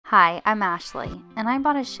Hi, I'm Ashley, and I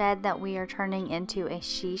bought a shed that we are turning into a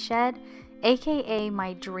she shed, aka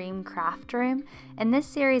my dream craft room, and this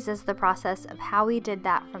series is the process of how we did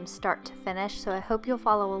that from start to finish, so I hope you'll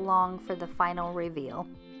follow along for the final reveal.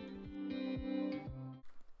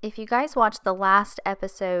 If you guys watched the last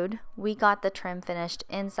episode, we got the trim finished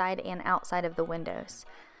inside and outside of the windows.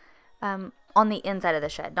 On the inside of the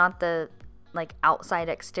shed, not the outside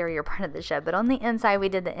exterior part of the shed, but on the inside we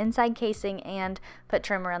did the inside casing and put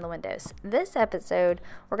trim around the windows. This episode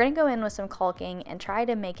we're going to go in with some caulking and try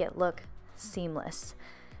to make it look seamless.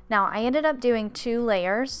 Now I ended up doing 2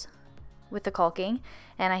 layers with the caulking,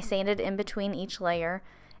 and I sanded in between each layer,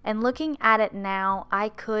 and looking at it now I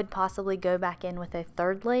could possibly go back in with a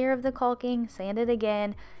 3rd layer of the caulking, sand it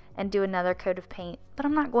again, and do another coat of paint, but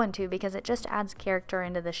I'm not going to because it just adds character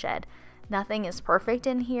into the shed. Nothing is perfect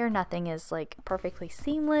in here. Nothing is perfectly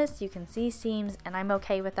seamless. You can see seams, and I'm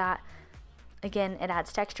okay with that. Again, it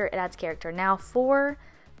adds texture, it adds character. Now for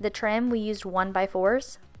the trim, we used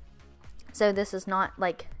 1x4s. So this is not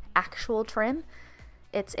actual trim.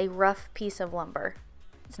 It's a rough piece of lumber.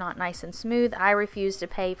 It's not nice and smooth. I refuse to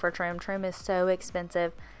pay for trim. Trim is so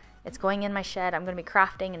expensive. It's going in my shed. I'm going to be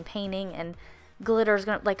crafting and painting, and glitter's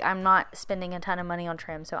going to, I'm not spending a ton of money on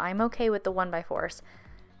trim. So I'm okay with the 1x4s.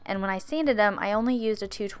 And when I sanded them, I only used a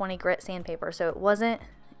 220 grit sandpaper, so it wasn't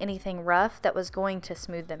anything rough that was going to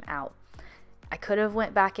smooth them out. I could have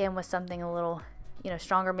went back in with something a little,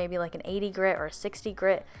 stronger, maybe like an 80 grit or a 60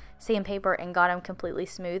 grit sandpaper and got them completely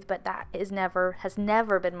smooth, but that has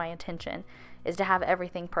never been my intention, is to have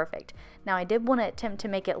everything perfect. Now I did want to attempt to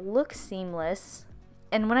make it look seamless,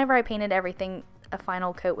 and whenever I painted everything a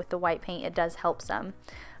final coat with the white paint, it does help some.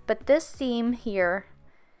 But this seam here,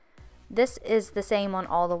 this is the same on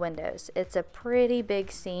all the windows. It's a pretty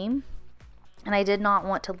big seam, and I did not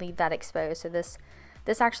want to leave that exposed. So this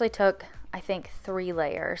actually took, I think, 3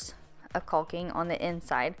 layers of caulking on the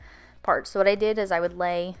inside part. So what I did is I would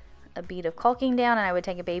lay a bead of caulking down, and I would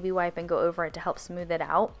take a baby wipe and go over it to help smooth it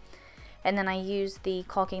out. And then I used the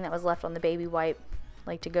caulking that was left on the baby wipe,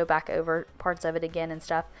 to go back over parts of it again and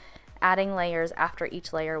stuff, adding layers after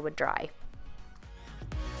each layer would dry.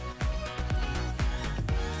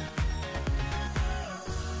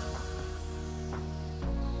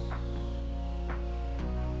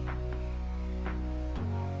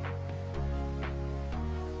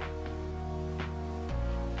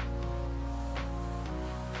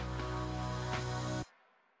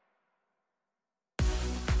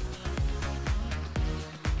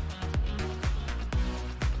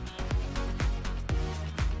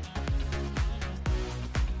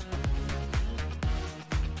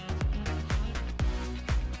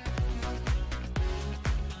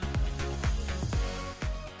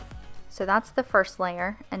 So that's the first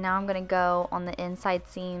layer, and now I'm going to go on the inside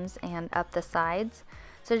seams and up the sides.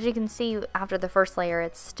 So as you can see, after the first layer,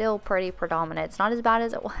 it's still pretty predominant. It's not as bad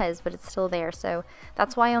as it was, but it's still there. So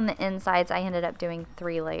that's why on the insides I ended up doing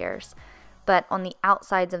 3 layers. But on the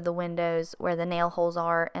outsides of the windows, where the nail holes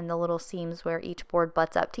are and the little seams where each board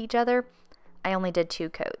butts up to each other, I only did 2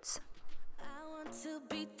 coats. I want to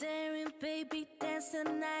be daring, baby, dance the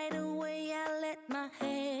night away. I let my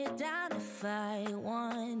head down if I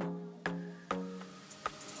want.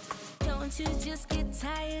 Don't you just get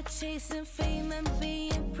tired chasing fame and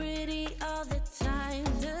being pretty all the time?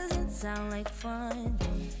 Doesn't sound like fun.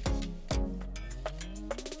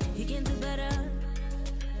 You can do better.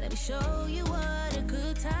 Let me show you what a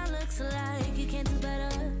good time looks like. You can do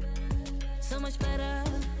better, so much better.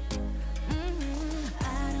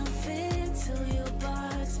 I don't fit into your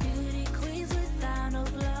box, beauty queens without no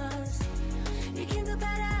flaws. You can do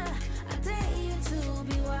better. I dare you to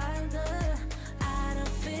be wilder. I don't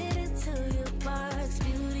fit into your box,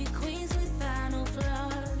 beauty queens without no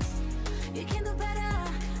flaws. You can do better.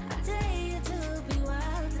 I dare you to be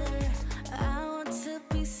wilder. I want to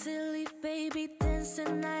be silly, baby, dance the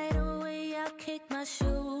night away. I'll kick my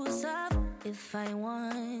shoes off if I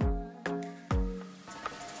want.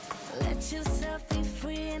 Let yourself be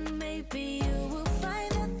free, and maybe you will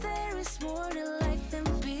find that there is more to life than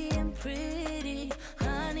being pretty.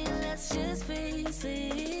 Honey, let's just face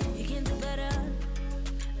it. You can do better.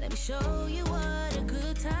 Let me show you what a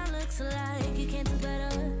good time looks like. You can do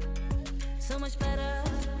better, so much better.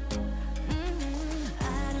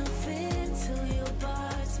 I don't fit into your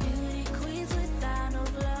box, beauty queens without no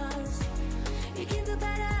flaws. You can do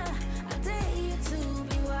better. I dare you to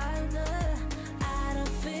be wilder. I don't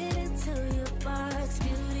fit into your box,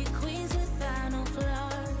 beauty queens without no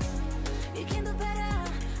flaws. You can do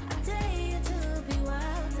better. I dare you to be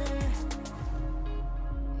wilder.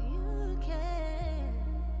 You can.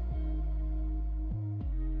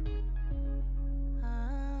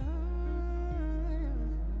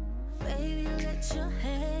 Put your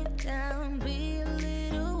head down, be a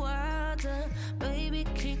little wilder. Baby,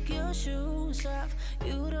 kick your shoes off.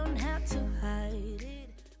 You don't have to hide it.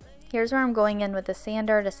 Here's where I'm going in with the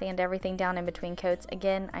sander to sand everything down in between coats.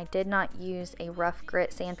 Again, I did not use a rough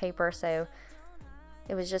grit sandpaper, so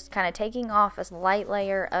it was just kind of taking off a light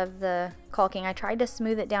layer of the caulking. I tried to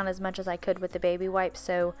smooth it down as much as I could with the baby wipes,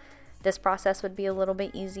 so this process would be a little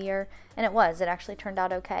bit easier, and it was. It actually turned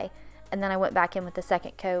out okay. And then I went back in with the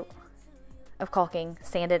second coat of caulking,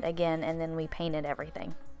 sanded again, and then we painted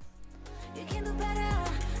everything. You can do better.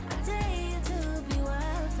 I dare you to be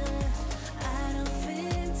wilder. I don't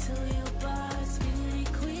fit into your box. Beauty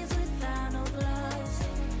queens without no flaws.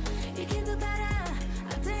 You can do better.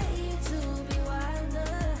 I dare you to be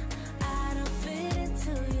wilder. I don't fit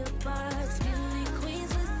into your box. Beauty queens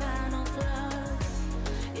without no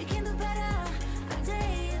flaws. You can do better. I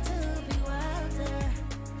dare you to be wilder.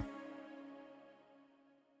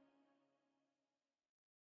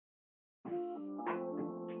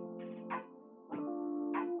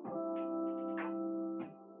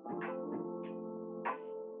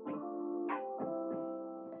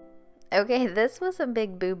 Okay, this was a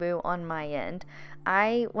big boo-boo on my end.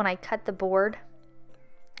 When I cut the board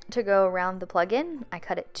to go around the plug-in, I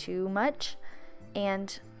cut it too much,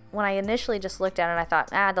 and when I initially just looked at it, I thought,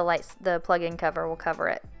 the plug-in cover will cover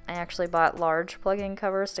it. I actually bought large plug-in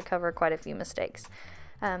covers to cover quite a few mistakes.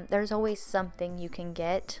 There's always something you can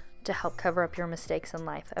get to help cover up your mistakes in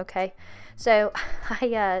life, okay? So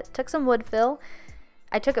I took some wood fill.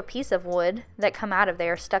 I took a piece of wood that come out of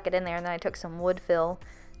there, stuck it in there, and then I took some wood fill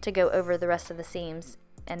to go over the rest of the seams.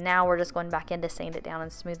 And now we're just going back in to sand it down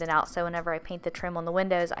and smooth it out, so whenever I paint the trim on the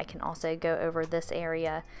windows, I can also go over this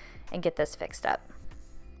area and get this fixed up.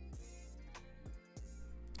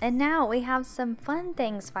 And now we have some fun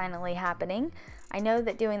things finally happening. I know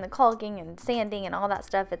that doing the caulking and sanding and all that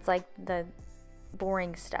stuff, it's like the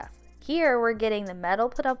boring stuff. Here we're getting the metal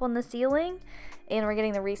put up on the ceiling, and we're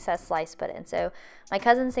getting the recessed slice put in. So my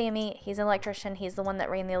cousin Sammy, he's an electrician. He's the one that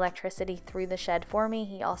ran the electricity through the shed for me.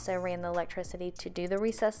 He also ran the electricity to do the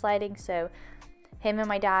recessed lighting. So him and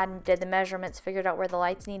my dad did the measurements, figured out where the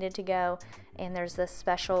lights needed to go, and there's this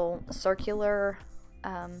special circular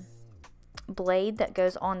blade that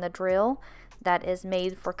goes on the drill that is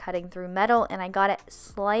made for cutting through metal, and I got it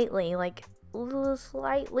slightly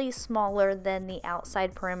smaller than the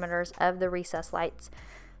outside perimeters of the recessed lights,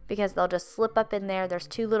 because they'll just slip up in there. There's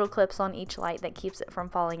two little clips on each light that keeps it from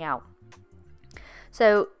falling out.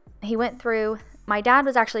 So he went through. My dad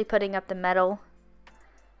was actually putting up the metal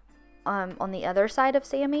on the other side of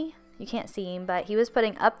Sammy. You can't see him, but he was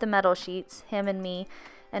putting up the metal sheets. Him and me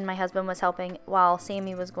and my husband was helping while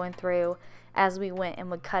Sammy was going through as we went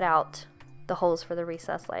and would cut out the holes for the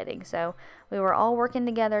recessed lighting. So we were all working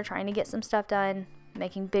together, trying to get some stuff done,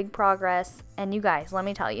 making big progress. And you guys, let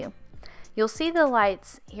me tell you, you'll see the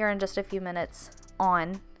lights here in just a few minutes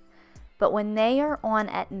on, but when they are on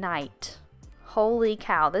at night, holy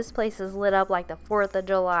cow, this place is lit up like the 4th of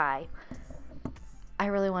July. I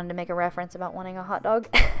really wanted to make a reference about wanting a hot dog.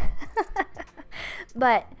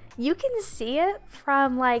 But you can see it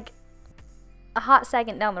from like a hot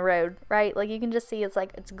second down the road, right? Like you can just see it's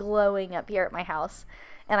like it's glowing up here at my house,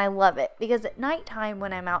 and I love it because at nighttime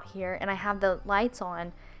when I'm out here and I have the lights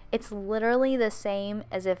on, it's literally the same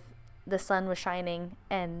as if the sun was shining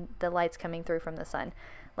and the lights coming through from the sun.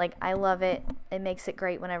 Like, I love it. It makes it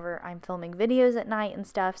great whenever I'm filming videos at night and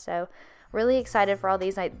stuff. So really excited for all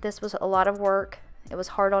these. This was a lot of work. It was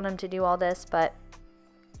hard on them to do all this, but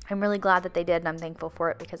I'm really glad that they did, and I'm thankful for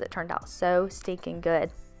it because it turned out so stinking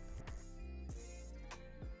good.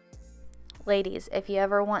 Ladies, if you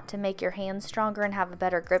ever want to make your hands stronger and have a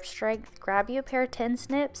better grip strength, grab you a pair of tin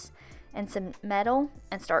snips and some metal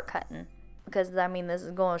and start cutting, because I mean this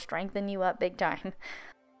is going to strengthen you up big time.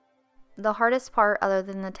 The hardest part, other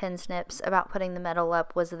than the tin snips, about putting the metal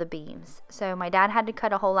up was the beams. So my dad had to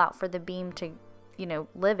cut a hole out for the beam to,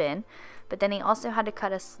 live in, but then he also had to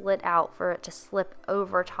cut a slit out for it to slip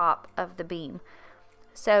over top of the beam.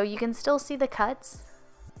 So you can still see the cuts.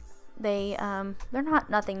 They're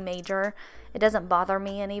not nothing major. It doesn't bother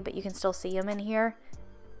me any, but you can still see them in here.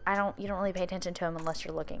 You don't really pay attention to them unless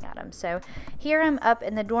you're looking at them. So here I'm up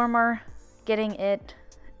in the dormer getting it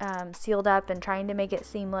sealed up and trying to make it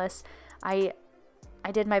seamless. I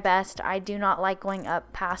did my best. I do not like going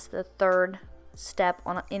up past the 3rd step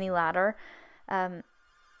on any ladder.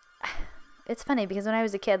 It's funny because when I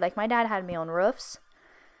was a kid, like my dad had me on roofs.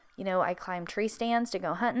 I climbed tree stands to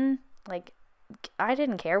go hunting. Like, I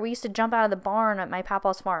didn't care. We used to jump out of the barn at my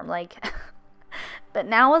papa's farm. Like, but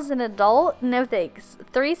now as an adult, no thanks.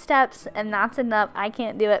 3 steps and that's enough. I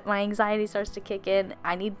can't do it. My anxiety starts to kick in.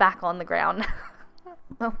 I need back on the ground.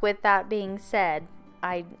 with that being said,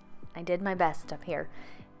 I did my best up here.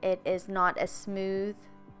 It is not as smooth,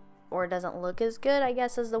 or it doesn't look as good, I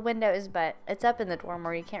guess, as the windows, but it's up in the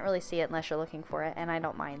dormer. You can't really see it unless you're looking for it, and I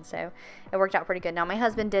don't mind, so it worked out pretty good. Now, my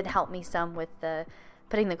husband did help me some with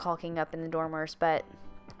putting the caulking up in the dormers, but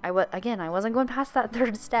I wasn't going past that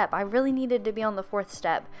third step. I really needed to be on the fourth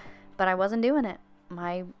step, but I wasn't doing it.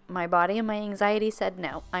 My body and my anxiety said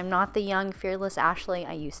no. I'm not the young, fearless Ashley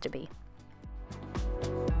I used to be.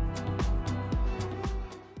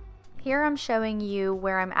 Here I'm showing you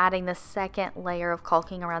where I'm adding the second layer of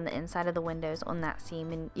caulking around the inside of the windows on that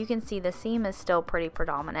seam, and you can see the seam is still pretty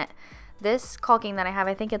predominant. This caulking that I have,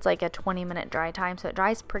 I think it's like a 20-minute dry time, so it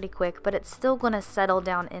dries pretty quick, but it's still going to settle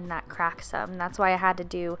down in that crack some. That's why I had to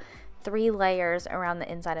do 3 layers around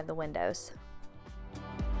the inside of the windows.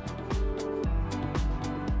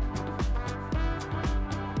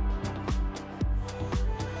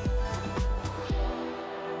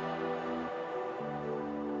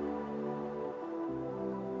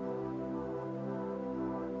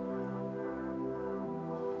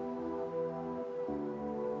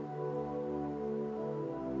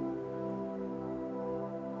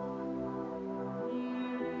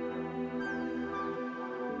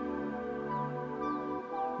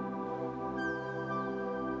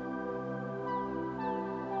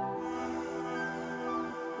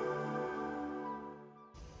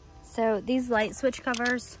 So these light switch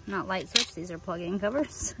covers, not light switch, these are plug-in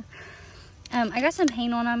covers. I got some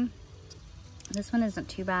paint on them. This one isn't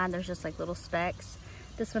too bad. There's just like little specks.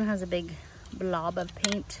 This one has a big blob of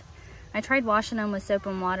paint. I tried washing them with soap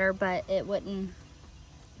and water, but it wouldn't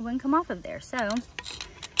come off of there. So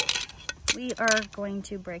we are going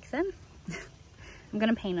to break them. I'm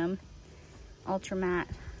gonna paint them. Ultra matte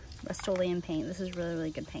Rust-Oleum paint. This is really,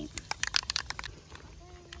 really good paint.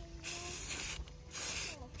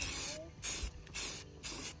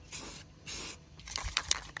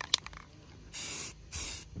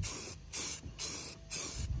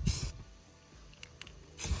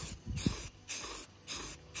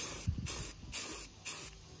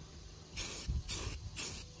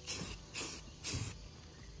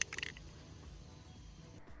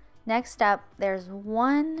 Next up, there's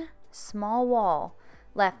one small wall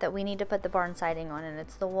left that we need to put the barn siding on, and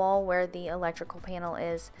it's the wall where the electrical panel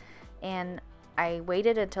is. And I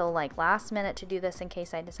waited until like last minute to do this in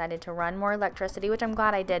case I decided to run more electricity, which I'm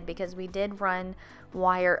glad I did, because we did run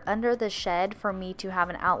wire under the shed for me to have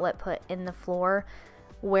an outlet put in the floor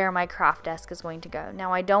where my craft desk is going to go.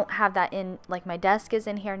 Now I don't have that in, like my desk is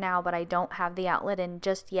in here now, but I don't have the outlet in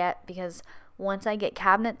just yet, because once I get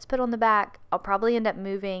cabinets put on the back, I'll probably end up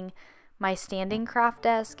moving my standing craft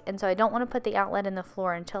desk, and so I don't want to put the outlet in the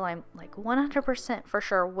floor until I'm like 100% for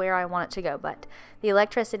sure where I want it to go. But the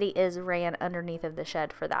electricity is ran underneath of the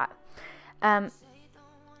shed for that.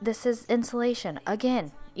 This is insulation.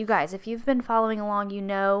 Again, you guys, if you've been following along, you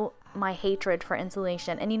know my hatred for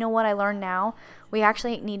insulation. And you know what I learned now? We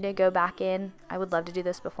actually need to go back in. I would love to do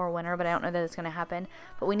this before winter, but I don't know that it's going to happen.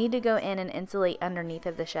 But we need to go in and insulate underneath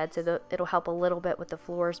of the shed, so that it'll help a little bit with the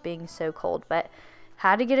floors being so cold. But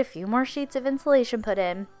had to get a few more sheets of insulation put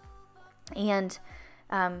in, and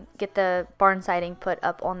get the barn siding put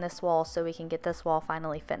up on this wall so we can get this wall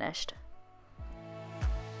finally finished.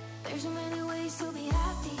 There's so many ways to be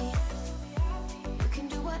happy. You can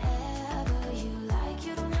do whatever you like.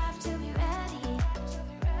 You don't have to be ready.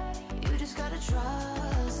 You just gotta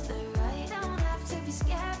trust the right. Don't have to be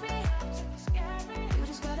scary. You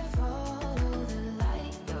just gotta follow the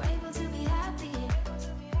light. You're able to be happy.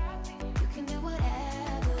 You can do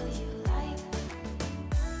whatever you like.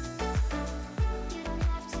 You don't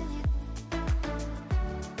have to be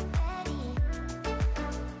ready.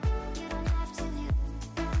 You don't have to be.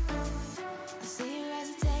 I see you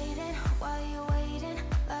hesitating while you're waiting,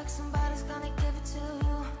 like somebody's gonna give it to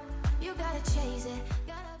you. You gotta chase it,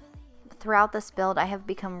 gotta believe. Throughout this build, I have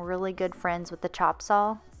become really good friends with the chop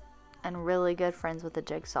saw and really good friends with the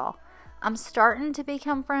jigsaw. I'm starting to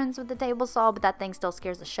become friends with the table saw, but that thing still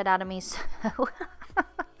scares the shit out of me, so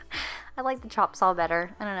I like the chop saw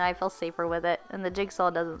better. I don't know, I feel safer with it, and the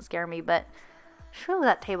jigsaw doesn't scare me, but shrew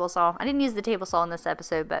that table saw. I didn't use the table saw in this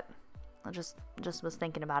episode, but I just was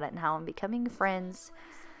thinking about it and how I'm becoming friends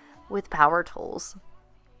with power tools.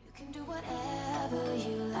 You can do whatever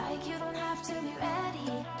you like. You don't have to be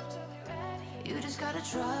ready. You just gotta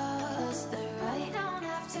trust the right. Don't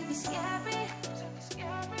have to be scary.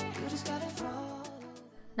 You just gotta follow.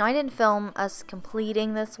 Now, I didn't film us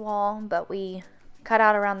completing this wall, but we cut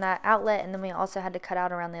out around that outlet, and then we also had to cut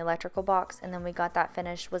out around the electrical box, and then we got that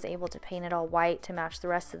finished, was able to paint it all white to match the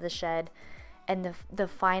rest of the shed, and the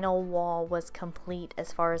final wall was complete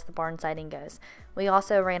as far as the barn siding goes. We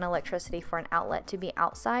also ran electricity for an outlet to be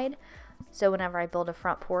outside, so whenever I build a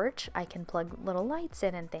front porch, I can plug little lights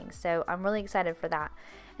in and things. So I'm really excited for that.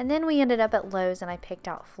 And then we ended up at Lowe's and I picked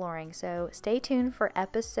out flooring. So stay tuned for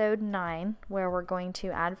episode 9, where we're going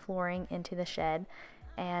to add flooring into the shed.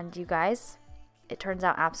 And you guys, it turns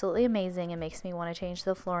out absolutely amazing and makes me want to change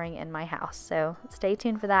the flooring in my house. So stay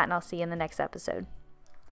tuned for that, and I'll see you in the next episode.